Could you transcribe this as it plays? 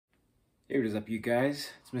Hey, what is up, you guys?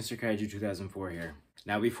 It's Mr. Kaiju 2004 here.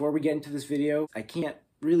 Now, before we get into this video, I can't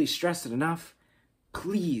really stress it enough.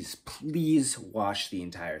 Please watch the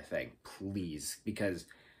entire thing. Please. Because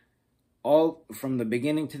all from the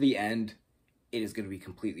beginning to the end, it is going to be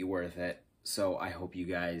completely worth it. So I hope you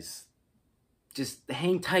guys just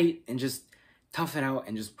hang tight and just tough it out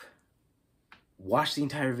and just watch the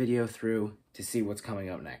entire video through to see what's coming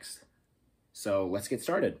up next. So let's get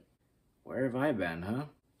started. Where have I been, huh?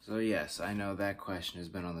 So yes, I know that question has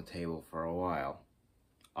been on the table for a while.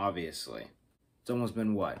 Obviously. It's almost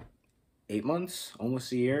been what? 8 months?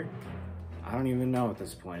 Almost a year? I don't even know at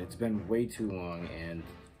this point. It's been way too long and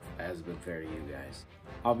it hasn't been fair to you guys.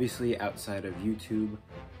 Obviously, outside of YouTube,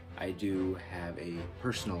 I do have a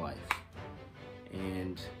personal life.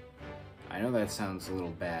 And I know that sounds a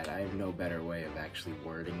little bad. I have no better way of actually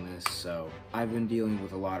wording this, so I've been dealing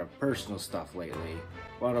with a lot of personal stuff lately.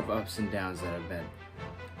 A lot of ups and downs that have been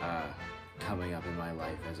coming up in my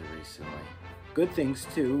life as of recently. Good things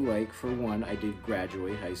too, like for one, I did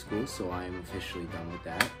graduate high school, so I am officially done with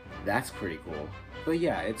that. That's pretty cool. But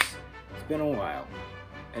yeah, it's been a while.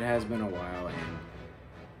 It has been a while, and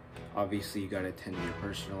obviously you gotta attend to your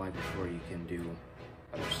personal life before you can do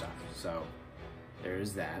other stuff. So there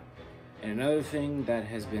is that. And another thing that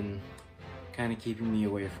has been kind of keeping me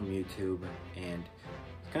away from YouTube, and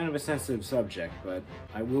it's kind of a sensitive subject, but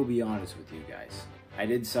I will be honest with you guys. I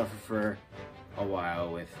did suffer for a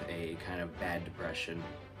while with a kind of bad depression.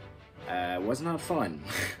 It was not fun,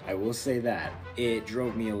 I will say that. It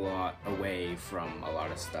drove me a lot away from a lot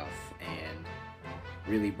of stuff and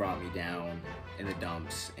really brought me down in the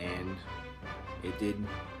dumps, and it did,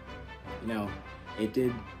 you know, it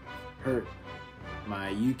did hurt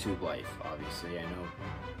my YouTube life. Obviously, I know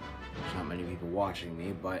there's not many people watching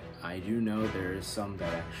me, but I do know there's some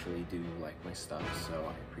that actually do like my stuff, so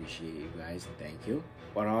I appreciate you guys and thank you.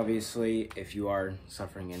 But obviously, if you are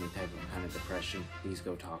suffering any type of kind of depression, please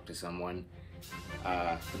go talk to someone.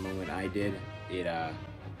 The moment I did, it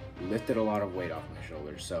lifted a lot of weight off my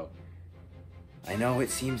shoulders, so I know it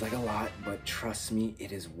seems like a lot, but trust me,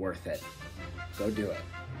 it is worth it. Go do it.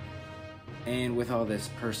 And with all this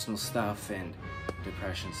personal stuff and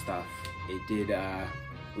depression stuff, it did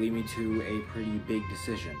lead me to a pretty big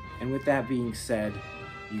decision. And with that being said,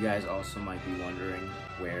 you guys also might be wondering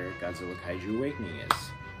where Godzilla Kaiju Awakening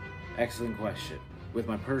is. Excellent question. With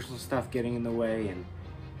my personal stuff getting in the way and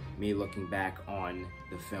me looking back on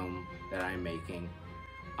the film that I'm making,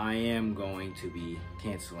 I am going to be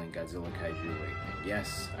canceling Godzilla Kaiju Awakening.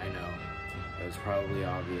 Yes, I know, it was probably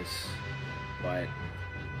obvious, but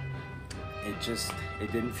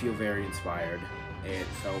it didn't feel very inspired. It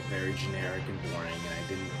felt very generic and boring, and I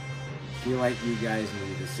didn't feel like you guys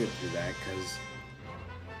needed to sit through that, because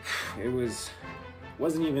it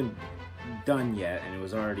wasn't even done yet, and it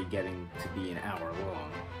was already getting to be an hour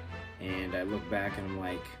long. And I look back and I'm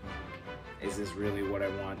like, is this really what I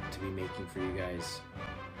want to be making for you guys?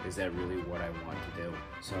 Is that really what I want to do?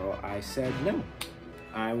 So I said no,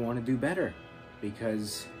 I want to do better,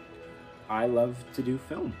 because I love to do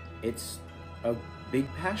film. It's a big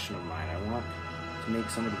passion of mine. I want to make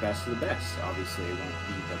some of the best of the best. Obviously, it won't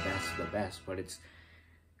be the best of the best, but it's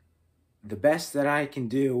the best that I can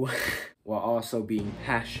do while also being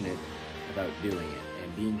passionate about doing it.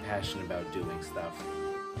 And being passionate about doing stuff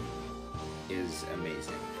is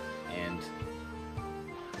amazing. And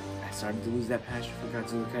I started to lose that passion for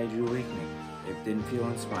Godzilla Kaiju Awakening. It didn't feel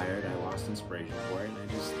inspired. I lost inspiration for it,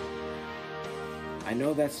 and I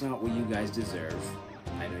know that's not what you guys deserve.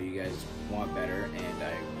 I know you guys want better, and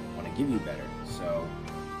I want to give you better, so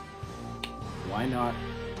why not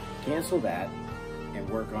cancel that and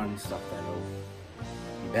work on stuff that'll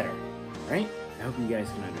be better, right? I hope you guys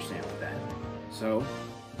can understand with that. So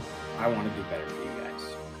I want to do better for you guys,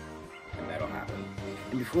 and that'll happen.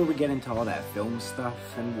 And before we get into all that film stuff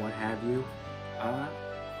and what have you, I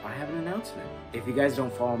have an announcement. If you guys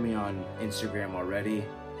don't follow me on Instagram already,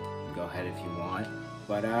 go ahead if you want,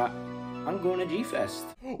 but I'm going to G-Fest.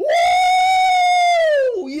 Woo!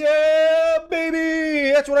 Yeah,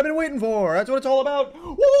 baby! That's what I've been waiting for. That's what it's all about.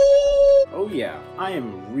 Woo! Oh yeah, I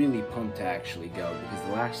am really pumped to actually go, because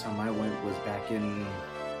the last time I went was back in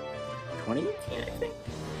 2018, I think?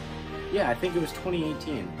 Yeah, I think it was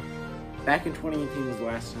 2018. Back in 2018 was the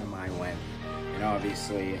last time I went, and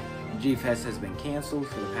obviously G-Fest has been canceled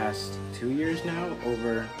for the past 2 years now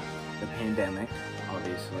over the pandemic,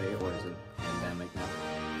 obviously, or is it pandemic now?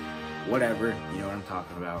 Whatever, you know what I'm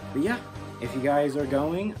talking about. But yeah, if you guys are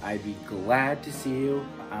going, I'd be glad to see you.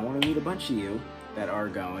 I want to meet a bunch of you that are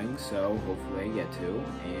going, so hopefully I get to,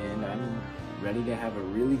 and I'm ready to have a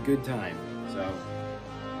really good time. So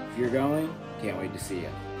if you're going, can't wait to see you.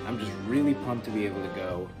 I'm just really pumped to be able to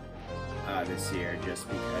go this year, just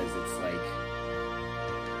because it's like,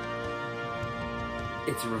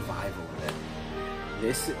 it's a revival of it.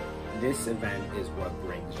 This event is what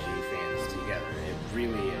brings G fans together. It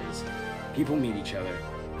really is. People meet each other.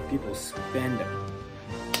 People spend a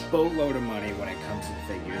boatload of money when it comes to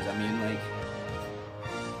figures. I mean, like,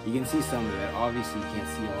 you can see some of it. Obviously, you can't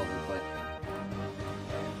see all of it, but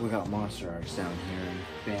we got Monster Arts down here, and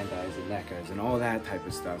Bandai's and NECA's, and all that type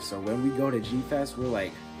of stuff. So when we go to G-Fest, we're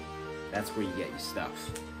like, that's where you get your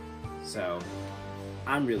stuff. So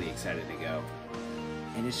I'm really excited to go.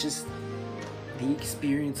 And it's just the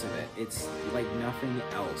experience of it. It's like nothing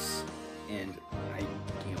else. And I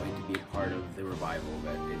can't wait to be a part of the revival of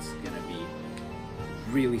it. It's gonna be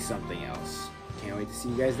really something else. Can't wait to see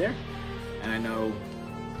you guys there. And I know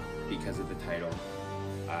because of the title,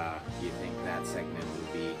 you think that segment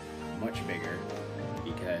would be much bigger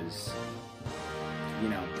because, you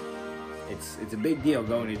know, it's a big deal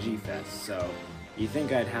going to G-Fest, so you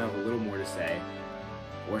think I'd have a little more to say.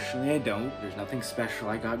 Fortunately, I don't. There's nothing special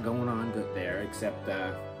I got going on good there except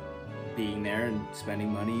being there and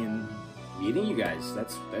spending money and meeting you guys.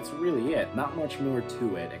 That's really it. Not much more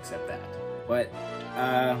to it except that. But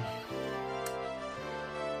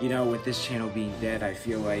you know, with this channel being dead, I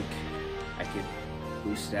feel like I could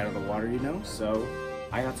boost it out of the water, you know? So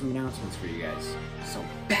I got some announcements for you guys. So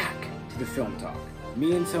back to the film talk.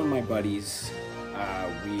 Me and some of my buddies,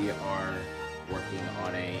 we are working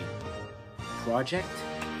on a project.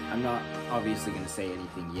 I'm not obviously going to say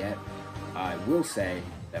anything yet. I will say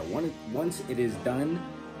that once it is done,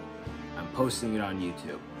 I'm posting it on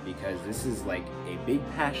YouTube, because this is like a big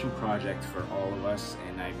passion project for all of us,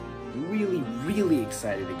 and I'm really, really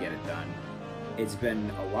excited to get it done. It's been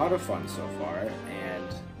a lot of fun so far, and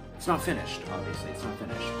it's not finished, obviously. It's not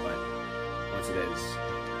finished, but once it is,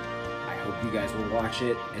 I hope you guys will watch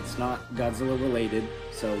it. It's not Godzilla related,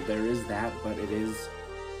 so there is that, but it is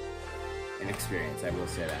an experience, I will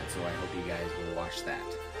say that, so I hope you guys will watch that.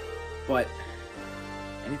 But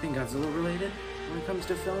anything Godzilla related when it comes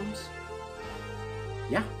to films?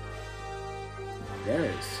 Yeah, there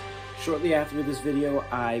is. Shortly after this video,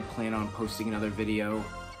 I plan on posting another video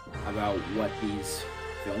about what these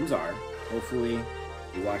films are. Hopefully,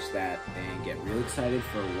 you watch that and get real excited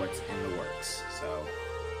for what's in the works. So,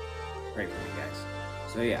 pray for me,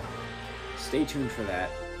 guys. So yeah, stay tuned for that.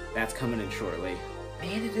 That's coming in shortly.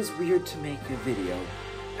 Man, it is weird to make a video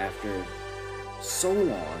after so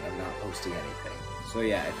long of not posting anything. So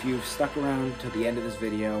yeah, if you've stuck around to the end of this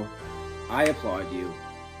video, I applaud you.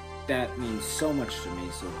 That means so much to me,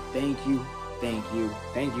 so thank you, thank you,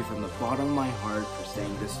 thank you from the bottom of my heart for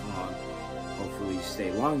staying this long. Hopefully you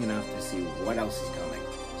stay long enough to see what else is coming.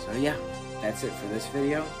 So yeah, that's it for this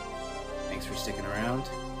video. Thanks for sticking around.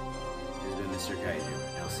 This has been Mr.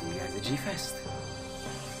 Kaiju, and I'll see you guys at G-Fest.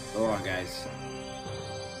 So long, guys.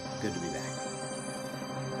 Good to be